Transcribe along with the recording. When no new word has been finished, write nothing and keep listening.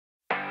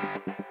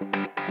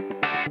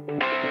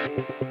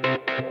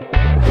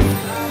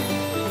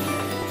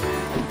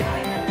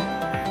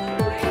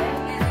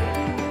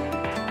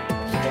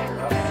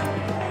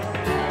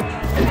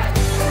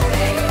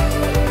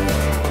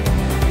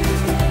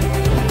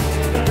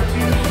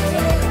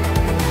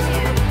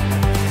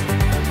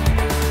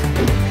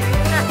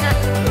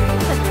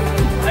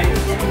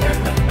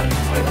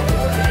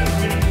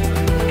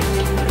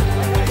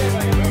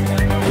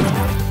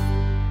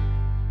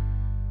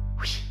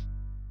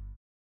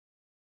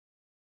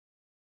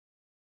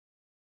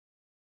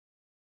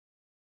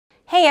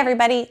Hey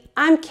everybody,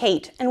 I'm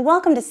Kate and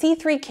welcome to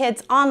C3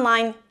 Kids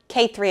Online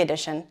K3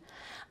 Edition.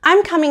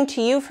 I'm coming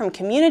to you from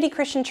Community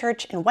Christian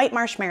Church in White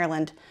Marsh,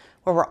 Maryland,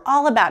 where we're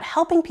all about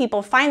helping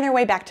people find their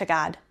way back to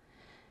God.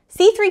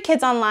 C3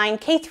 Kids Online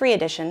K3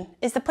 Edition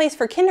is the place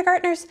for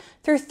kindergartners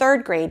through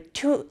 3rd grade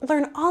to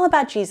learn all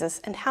about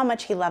Jesus and how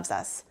much He loves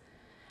us.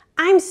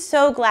 I'm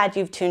so glad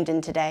you've tuned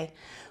in today.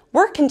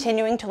 We're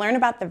continuing to learn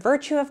about the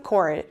virtue of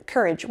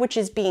courage, which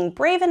is being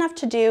brave enough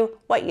to do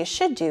what you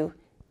should do,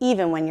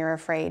 even when you're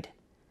afraid.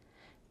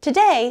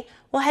 Today,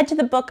 we'll head to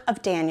the book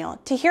of Daniel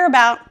to hear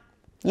about,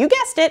 you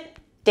guessed it,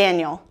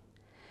 Daniel.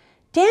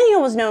 Daniel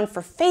was known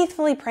for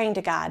faithfully praying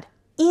to God,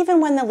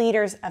 even when the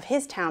leaders of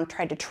his town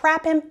tried to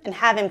trap him and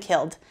have him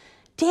killed.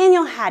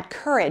 Daniel had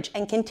courage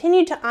and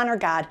continued to honor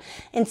God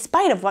in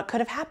spite of what could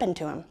have happened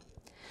to him.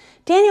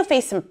 Daniel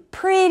faced some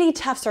pretty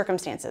tough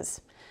circumstances.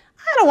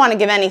 I don't want to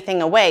give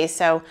anything away,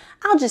 so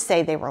I'll just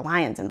say they were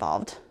lions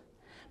involved.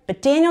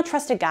 But Daniel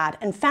trusted God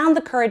and found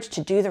the courage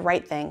to do the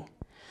right thing.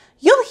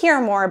 You'll hear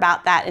more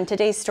about that in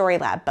today's Story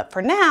Lab, but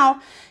for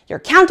now, your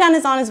countdown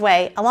is on its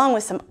way, along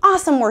with some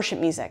awesome worship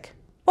music.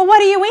 Well,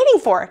 what are you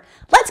waiting for?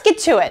 Let's get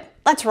to it.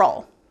 Let's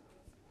roll.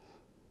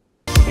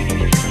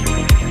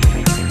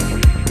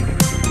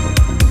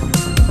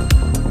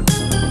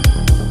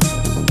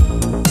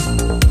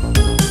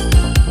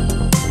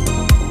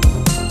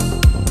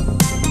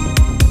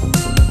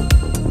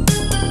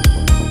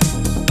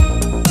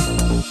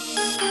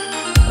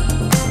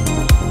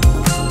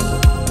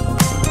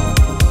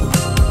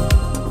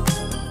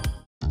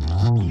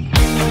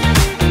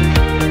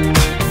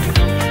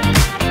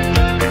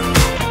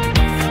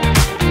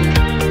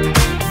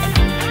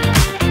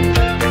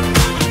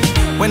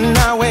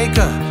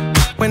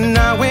 When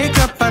I wake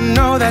up, I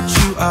know that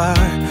you are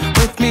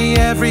with me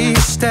every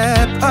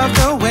step of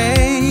the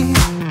way.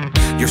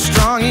 You're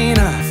strong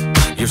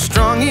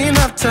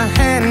enough to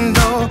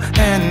handle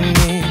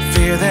any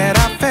fear that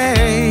I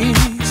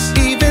face.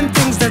 Even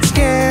things that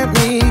scare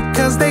me,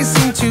 'cause they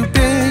seem too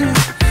big.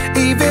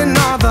 Even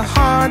all the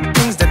hard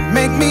things that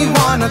make me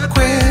wanna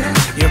quit.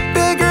 You're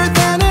bigger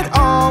than it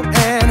all,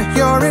 and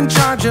you're in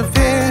charge of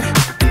it.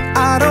 And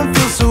I don't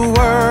feel so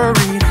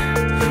worried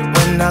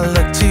when I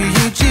look to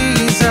you,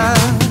 Jesus.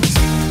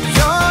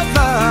 Your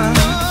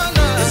love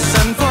is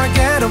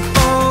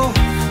unforgettable.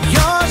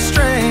 Your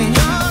strength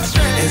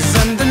is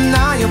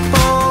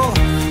undeniable.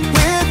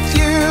 With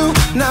you,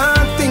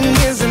 nothing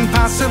is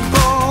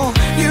impossible.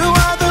 You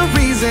are the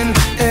reason,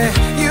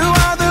 you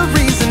are the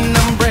reason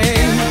I'm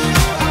brave.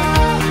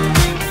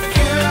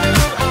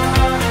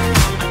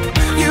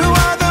 You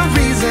are the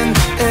reason,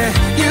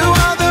 you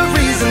are the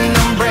reason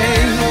I'm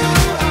brave.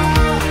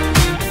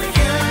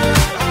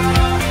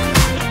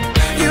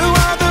 You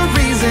are the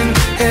reason,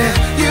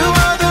 you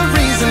are the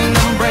reason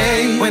I'm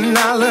brave. When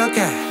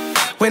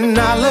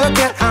I look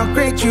at how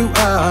great you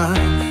are,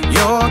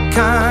 your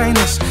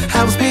kindness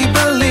helps me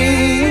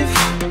believe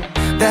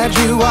that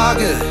you are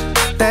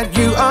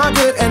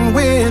good, and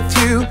with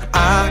you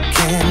I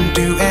can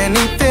do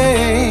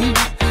anything.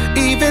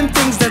 Even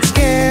things that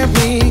scare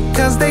me,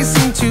 'cause they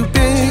seem too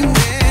big.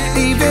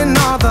 Even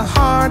all the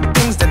hard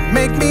things that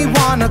make me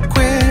wanna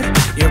quit.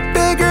 You're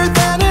bigger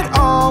than it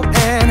all,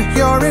 and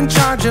you're in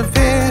charge of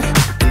it.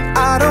 And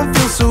I don't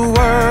feel so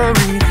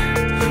worried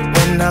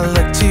when I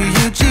look to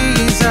you,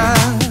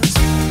 Jesus.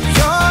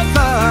 Your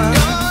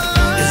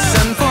love is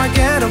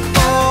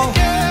unforgettable.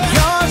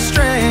 Your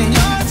strength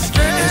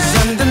is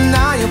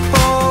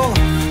undeniable.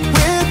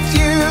 With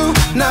you,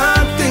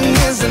 nothing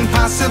is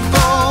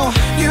impossible.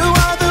 You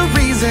are the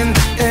reason,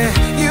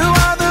 you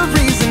are the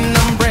reason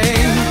I'm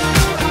brave.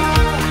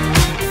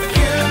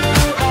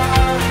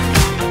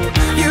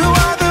 You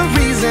are the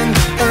reason,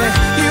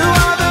 you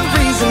are the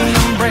reason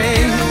I'm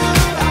brave.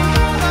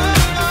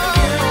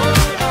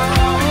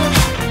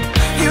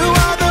 You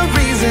are the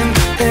reason,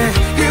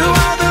 you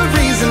are the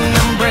reason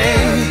I'm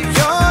brave.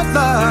 Your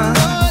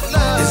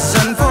love is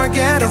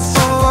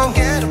unforgettable.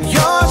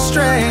 Your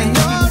strength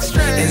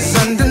is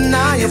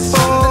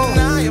undeniable.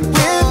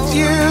 With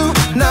you,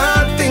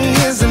 nothing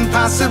is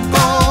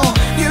impossible.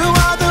 You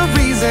are the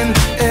reason,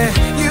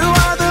 you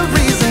are the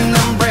reason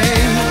I'm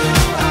brave.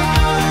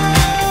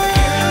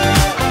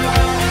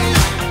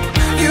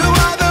 You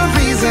are the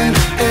reason,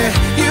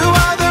 you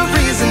are the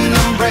reason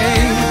I'm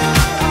brave.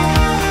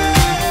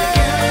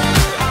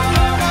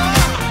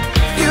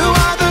 You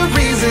are the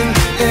reason,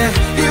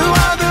 you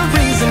are the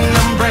reason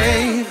I'm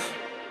brave.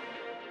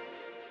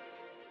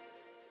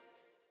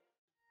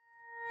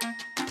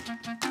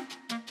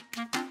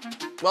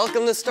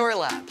 Welcome to Story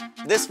Lab.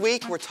 This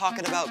week we're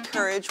talking about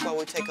courage while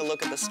we take a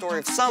look at the story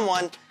of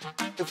someone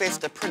who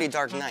faced a pretty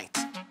dark night.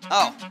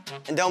 Oh,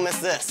 and don't miss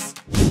this.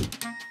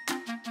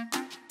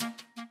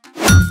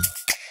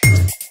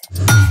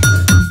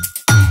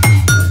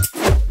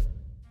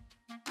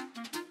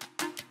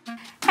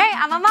 Hey,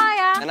 I'm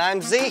Amaya. And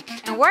I'm Zeke.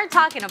 And we're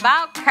talking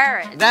about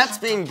courage. That's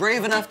being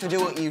brave enough to do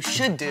what you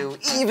should do,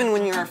 even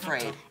when you're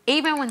afraid.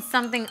 Even when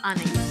something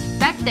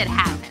unexpected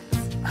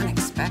happens.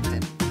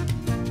 Unexpected?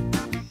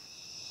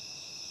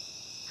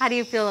 How do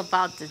you feel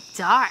about the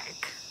dark?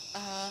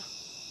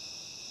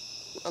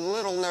 a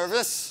little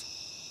nervous.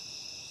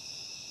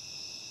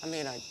 I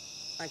mean,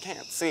 I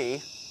can't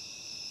see.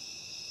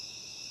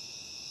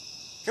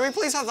 Can we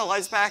please have the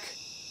lights back?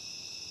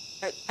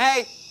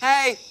 Hey!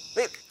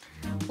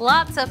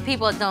 Lots of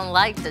people don't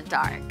like the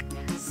dark.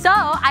 So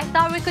I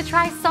thought we could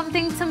try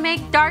something to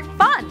make dark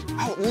fun.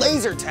 Oh,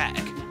 laser tag.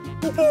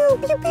 Pew, pew,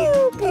 pew,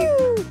 pew,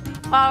 pew.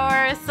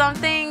 Or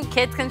something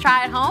kids can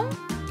try at home.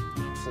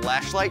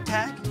 Flashlight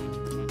tag?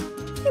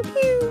 Pew,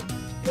 pew,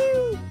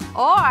 pew.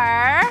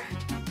 Or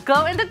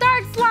glow in the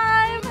dark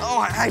slime.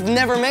 Oh, I've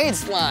never made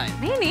slime.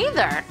 Me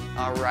neither.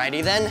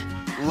 Alrighty then,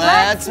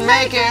 let's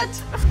make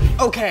it.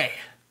 Okay,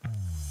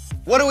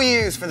 what do we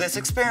use for this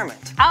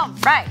experiment? All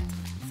right,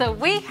 so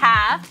we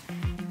have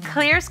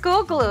clear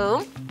school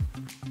glue,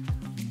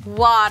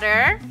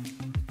 water,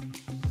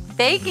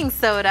 baking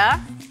soda,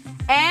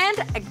 and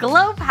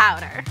glow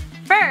powder.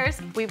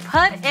 First, we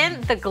put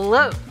in the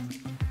glue.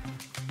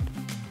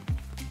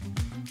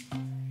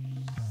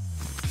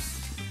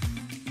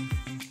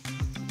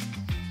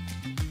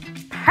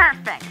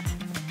 Perfect.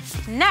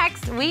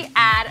 Next, we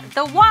add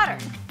the water.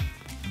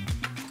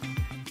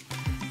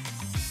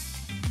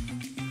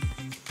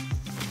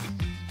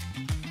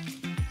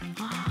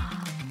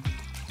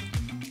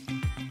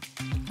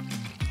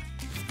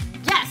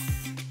 Yes.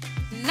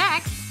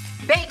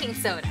 Next, baking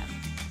soda.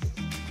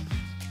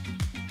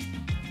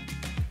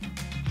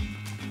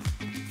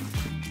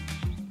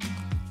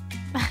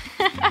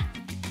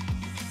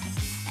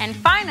 And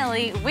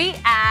finally, we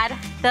add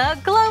the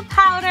glow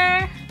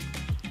powder.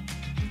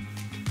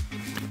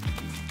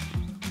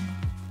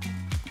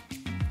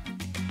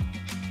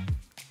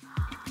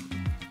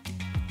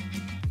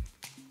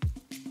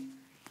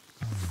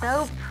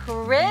 So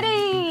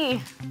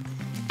pretty.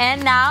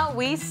 And now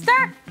we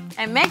stir.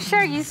 And make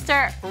sure you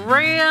stir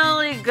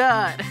really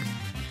good.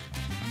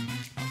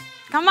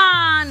 Come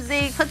on,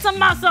 Zeke, put some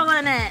muscle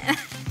in it.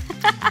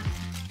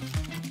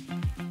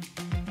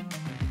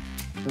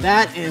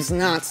 That is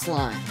not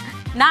slime.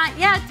 Not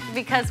yet,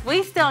 because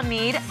we still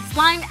need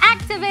slime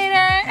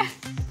activator.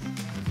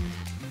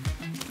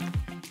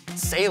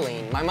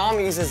 Saline, my mom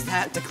uses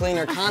that to clean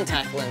her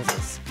contact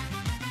lenses.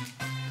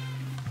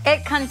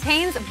 It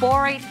contains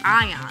borate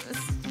ions.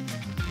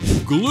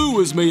 Glue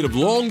is made of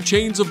long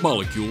chains of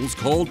molecules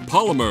called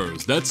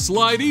polymers that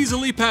slide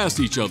easily past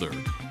each other.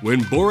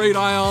 When borate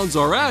ions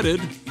are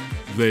added,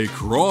 they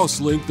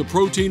cross-link the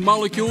protein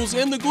molecules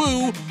in the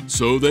glue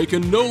so they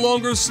can no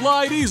longer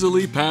slide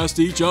easily past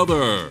each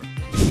other.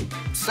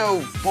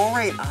 So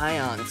borate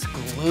ions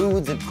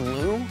glue the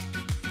glue?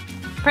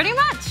 Pretty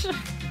much.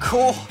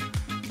 Cool.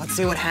 Let's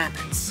see what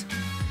happens.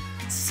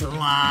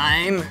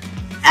 Slime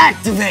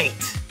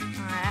activate. All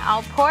right,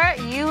 I'll pour it,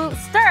 you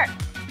stir.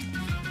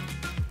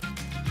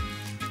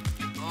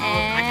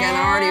 I can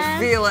already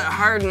feel it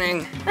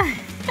hardening.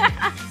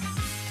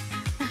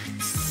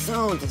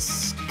 So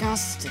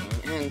disgusting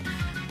and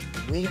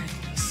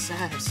weirdly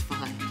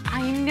satisfying.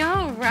 I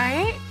know,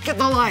 right? Get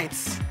the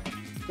lights.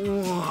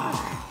 Whoa.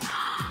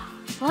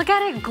 Look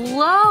at it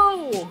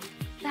glow.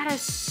 That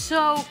is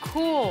so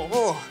cool.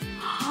 Oh,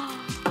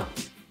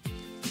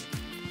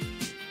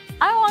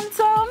 I want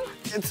some.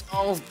 it's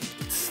all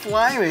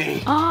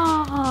slimy.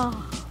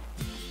 Oh.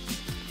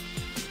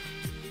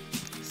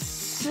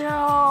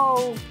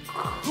 So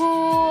cool.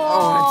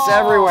 Oh, it's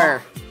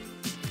everywhere.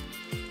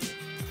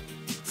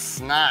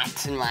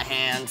 Snot in my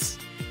hands.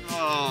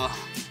 Oh.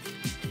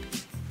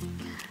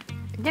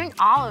 You're getting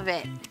all of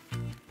it.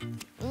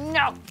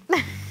 No.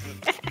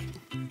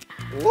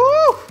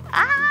 Woo!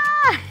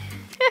 Ah!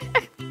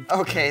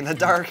 Okay, the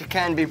dark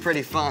can be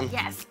pretty fun.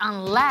 Yes,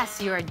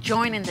 unless you're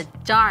joined in the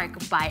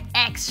dark by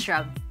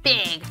extra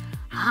big,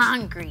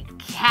 hungry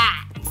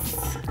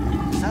cats.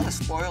 Is that a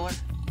spoiler?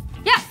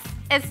 Yes,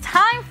 it's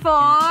time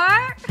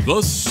for...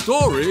 The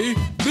story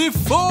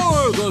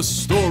before the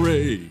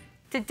story.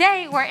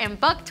 Today, we're in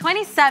book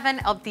 27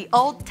 of the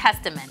Old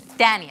Testament,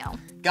 Daniel.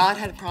 God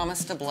had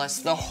promised to bless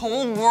the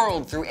whole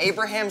world through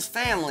Abraham's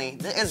family,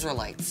 the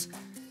Israelites.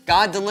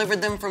 God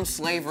delivered them from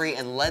slavery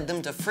and led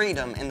them to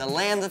freedom in the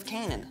land of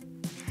Canaan.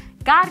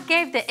 God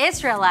gave the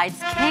Israelites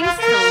kings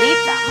to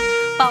lead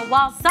them, but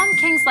while some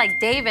kings like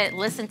David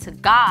listened to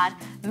God,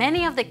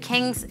 many of the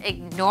kings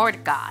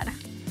ignored God.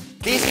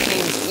 These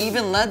kings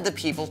even led the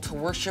people to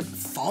worship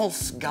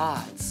false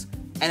gods.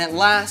 And at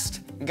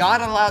last,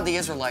 God allowed the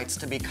Israelites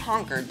to be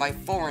conquered by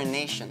foreign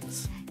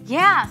nations.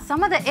 Yeah,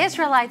 some of the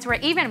Israelites were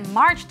even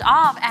marched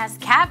off as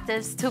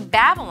captives to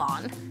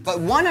Babylon. But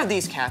one of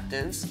these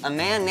captives, a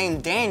man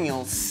named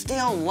Daniel,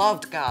 still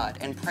loved God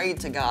and prayed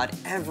to God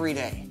every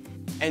day.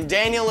 And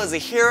Daniel is a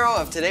hero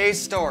of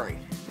today's story.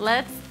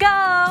 Let's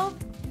go!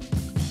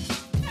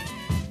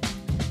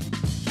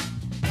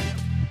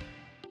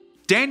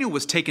 Daniel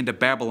was taken to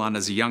Babylon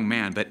as a young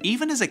man, but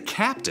even as a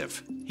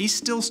captive, he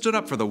still stood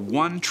up for the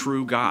one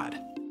true God.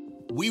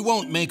 We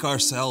won't make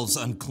ourselves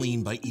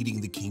unclean by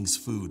eating the king's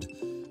food.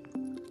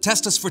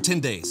 Test us for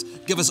 10 days.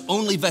 Give us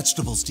only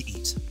vegetables to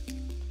eat.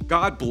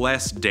 God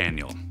blessed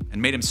Daniel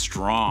and made him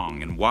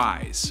strong and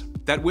wise.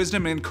 That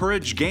wisdom and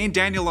courage gained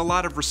Daniel a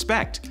lot of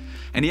respect,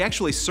 and he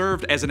actually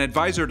served as an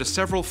advisor to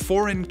several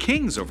foreign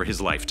kings over his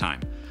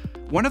lifetime.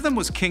 One of them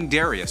was King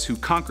Darius, who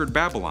conquered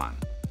Babylon.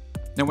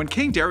 Now, when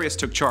King Darius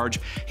took charge,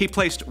 he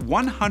placed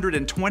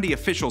 120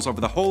 officials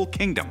over the whole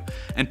kingdom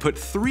and put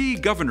 3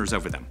 governors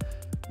over them.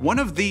 One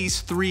of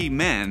these 3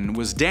 men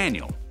was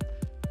Daniel.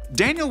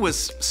 Daniel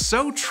was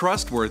so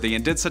trustworthy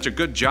and did such a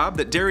good job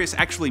that Darius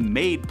actually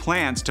made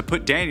plans to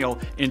put Daniel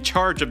in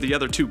charge of the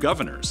other 2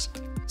 governors.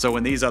 So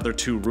when these other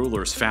 2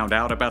 rulers found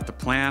out about the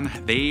plan,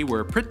 they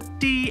were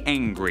pretty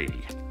angry.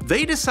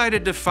 They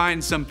decided to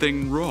find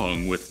something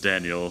wrong with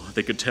Daniel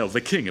they could tell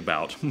the king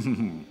about.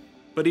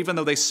 But even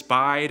though they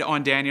spied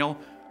on Daniel,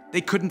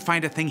 they couldn't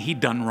find a thing he'd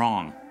done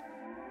wrong.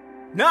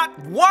 Not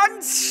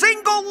one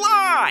single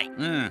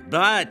lie!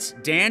 But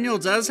Daniel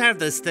does have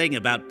this thing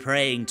about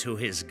praying to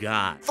his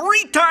God.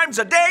 3 times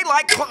a day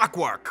like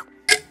clockwork.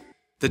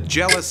 The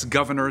jealous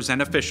governors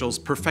and officials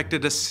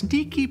perfected a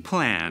sneaky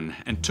plan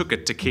and took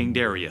it to King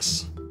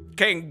Darius.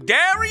 King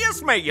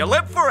Darius, may you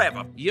live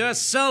forever. You're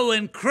so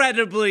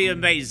incredibly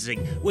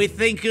amazing. We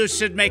think you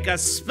should make a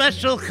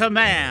special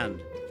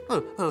command.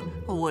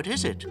 What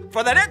is it?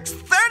 For the next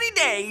 30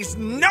 days,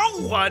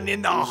 no one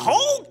in the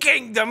whole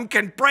kingdom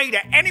can pray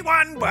to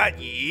anyone but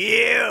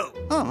you.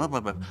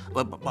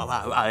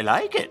 I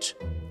like it.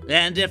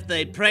 And if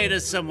they pray to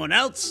someone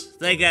else,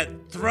 they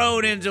get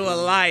thrown into a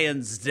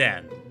lion's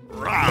den.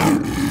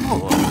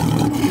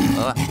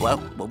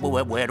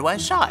 Where do I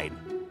sign?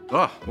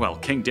 Oh, well,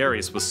 King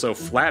Darius was so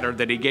flattered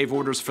that he gave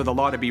orders for the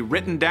law to be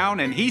written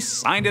down, and he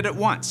signed it at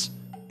once.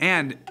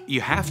 And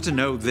you have to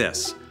know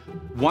this.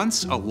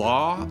 Once a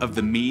law of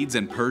the Medes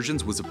and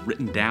Persians was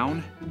written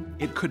down,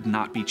 it could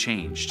not be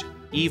changed,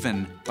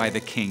 even by the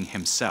king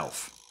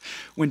himself.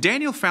 When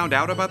Daniel found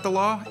out about the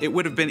law, it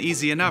would have been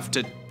easy enough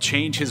to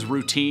change his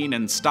routine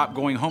and stop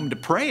going home to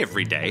pray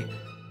every day.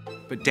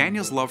 But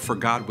Daniel's love for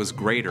God was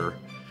greater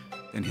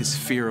than his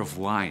fear of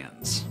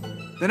lions.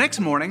 The next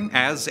morning,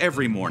 as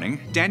every morning,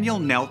 Daniel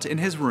knelt in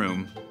his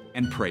room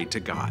and prayed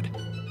to God.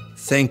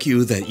 Thank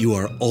you that you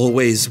are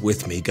always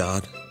with me,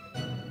 God.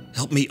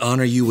 Help me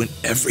honor you in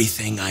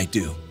everything I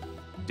do.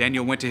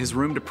 Daniel went to his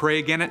room to pray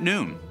again at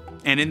noon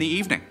and in the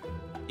evening,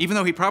 even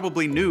though he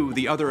probably knew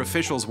the other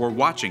officials were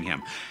watching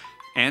him.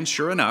 And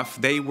sure enough,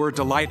 they were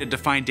delighted to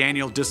find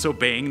Daniel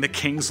disobeying the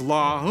king's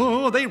law.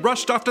 Oh, they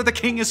rushed off to the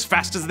king as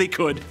fast as they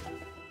could.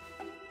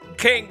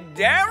 King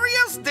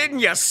Darius, didn't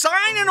you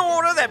sign an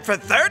order that for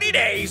 30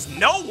 days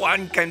no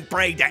one can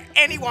pray to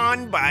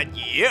anyone but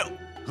you?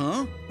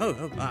 Huh?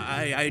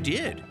 I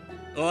did.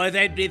 Or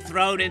they'd be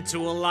thrown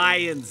into a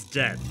lion's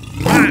den.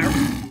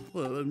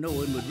 Well, no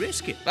one would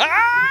risk it.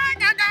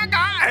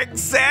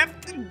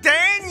 Except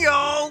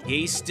Daniel.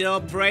 He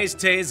still prays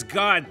to his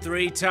God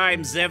 3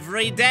 times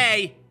every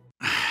day.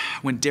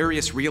 When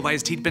Darius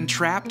realized he'd been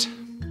trapped,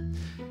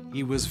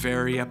 he was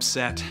very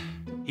upset.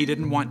 He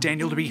didn't want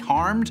Daniel to be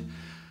harmed,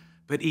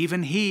 but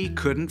even he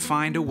couldn't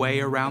find a way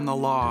around the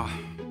law.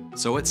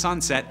 So at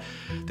sunset,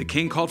 the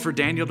king called for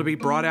Daniel to be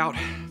brought out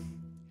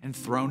and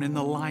thrown in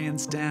the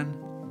lion's den.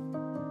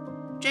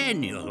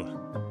 Daniel,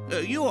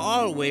 you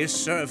always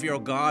serve your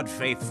God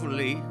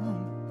faithfully,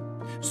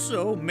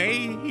 so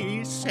may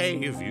he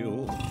save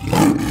you.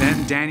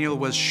 Then Daniel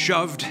was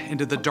shoved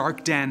into the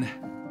dark den,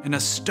 and a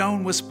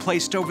stone was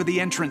placed over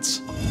the entrance.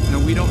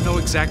 Now, we don't know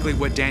exactly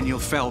what Daniel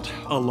felt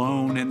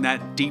alone in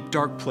that deep,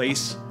 dark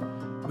place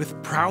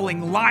with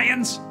prowling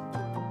lions.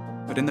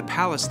 But in the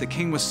palace, the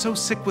king was so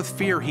sick with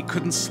fear he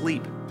couldn't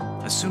sleep.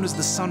 As soon as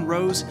the sun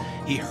rose,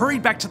 he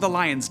hurried back to the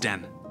lion's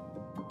den.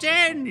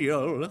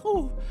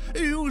 Daniel,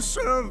 you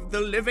serve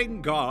the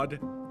living God.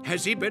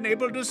 Has he been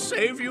able to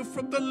save you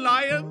from the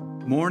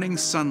lion? Morning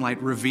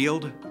sunlight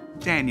revealed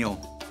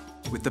Daniel,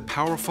 with the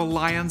powerful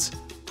lions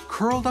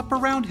curled up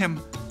around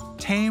him,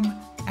 tame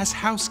as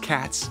house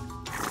cats.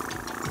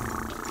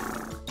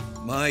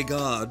 My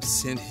God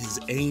sent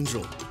his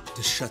angel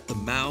to shut the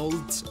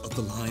mouths of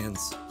the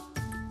lions.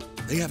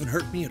 They haven't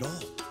hurt me at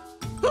all.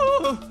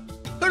 Oh,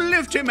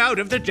 lift him out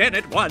of the den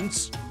at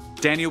once.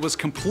 Daniel was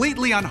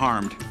completely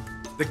unharmed.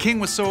 The king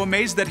was so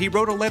amazed that he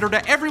wrote a letter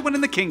to everyone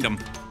in the kingdom.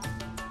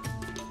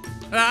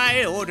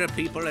 I order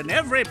people in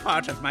every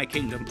part of my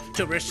kingdom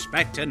to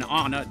respect and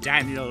honor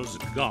Daniel's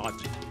God.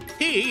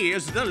 He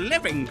is the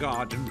living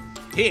God.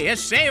 He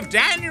has saved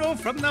Daniel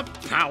from the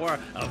power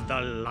of the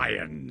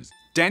lions.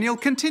 Daniel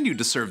continued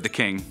to serve the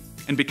king,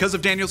 and because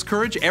of Daniel's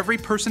courage, every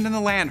person in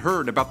the land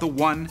heard about the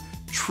one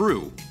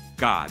true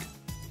God.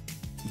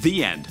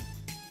 The end.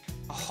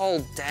 A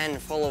whole den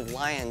full of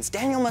lions.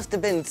 Daniel must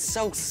have been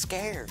so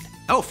scared.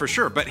 Oh, for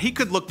sure, but he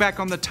could look back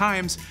on the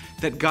times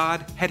that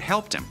God had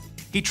helped him.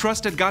 He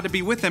trusted God to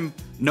be with him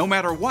no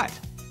matter what.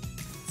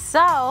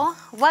 So,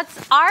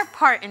 what's our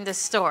part in this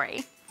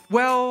story?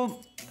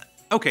 Well,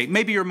 okay,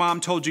 maybe your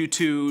mom told you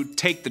to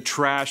take the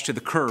trash to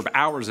the curb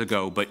hours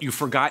ago, but you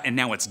forgot and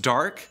now it's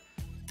dark.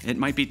 It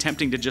might be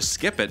tempting to just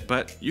skip it,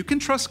 but you can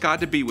trust God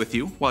to be with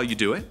you while you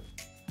do it.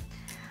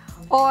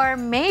 Or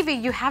maybe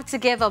you have to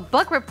give a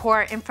book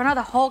report in front of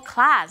the whole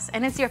class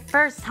and it's your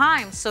first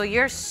time, so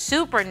you're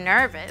super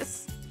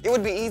nervous. It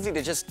would be easy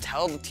to just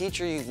tell the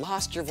teacher you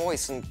lost your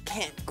voice and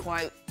can't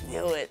quite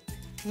do it.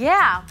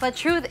 Yeah, but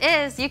truth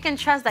is, you can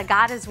trust that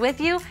God is with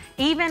you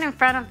even in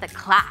front of the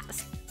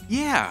class.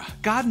 Yeah,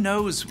 God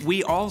knows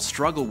we all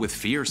struggle with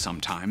fear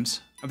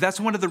sometimes. That's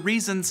one of the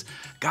reasons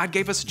God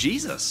gave us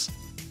Jesus.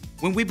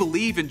 When we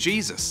believe in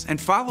Jesus and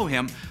follow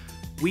him,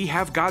 we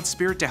have God's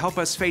Spirit to help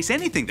us face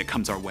anything that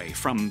comes our way,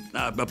 from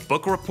a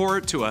book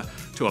report to a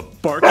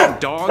barking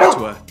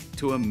dog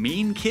to a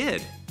mean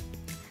kid.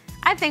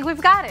 I think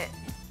we've got it.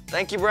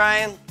 Thank you,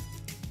 Brian.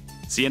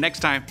 See you next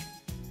time.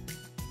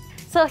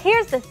 So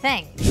here's the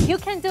thing. You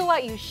can do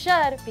what you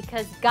should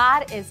because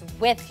God is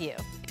with you.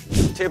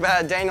 Too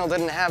bad Daniel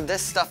didn't have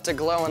this stuff to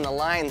glow in the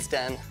lion's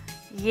den.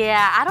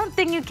 Yeah, I don't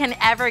think you can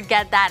ever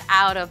get that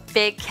out of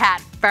big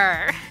cat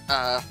fur.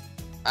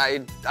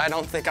 I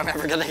don't think I'm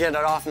ever gonna get it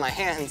off my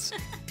hands.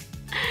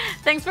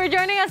 Thanks for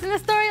joining us in the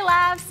Story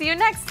Lab. See you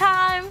next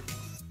time.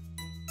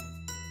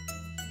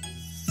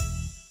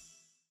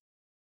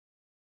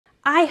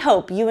 I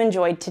hope you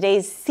enjoyed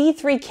today's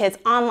C3 Kids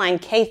Online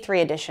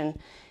K3 edition.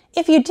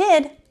 If you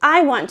did,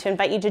 I want to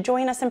invite you to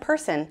join us in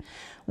person.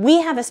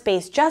 We have a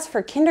space just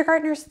for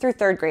kindergartners through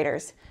third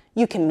graders.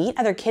 You can meet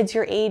other kids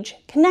your age,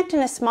 connect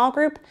in a small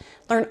group,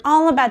 learn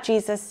all about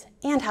Jesus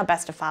and how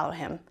best to follow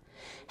him.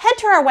 Head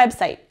to our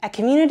website at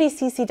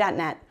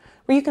communitycc.net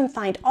where you can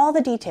find all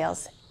the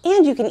details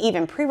and you can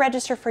even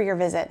pre-register for your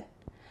visit.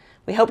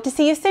 We hope to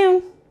see you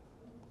soon.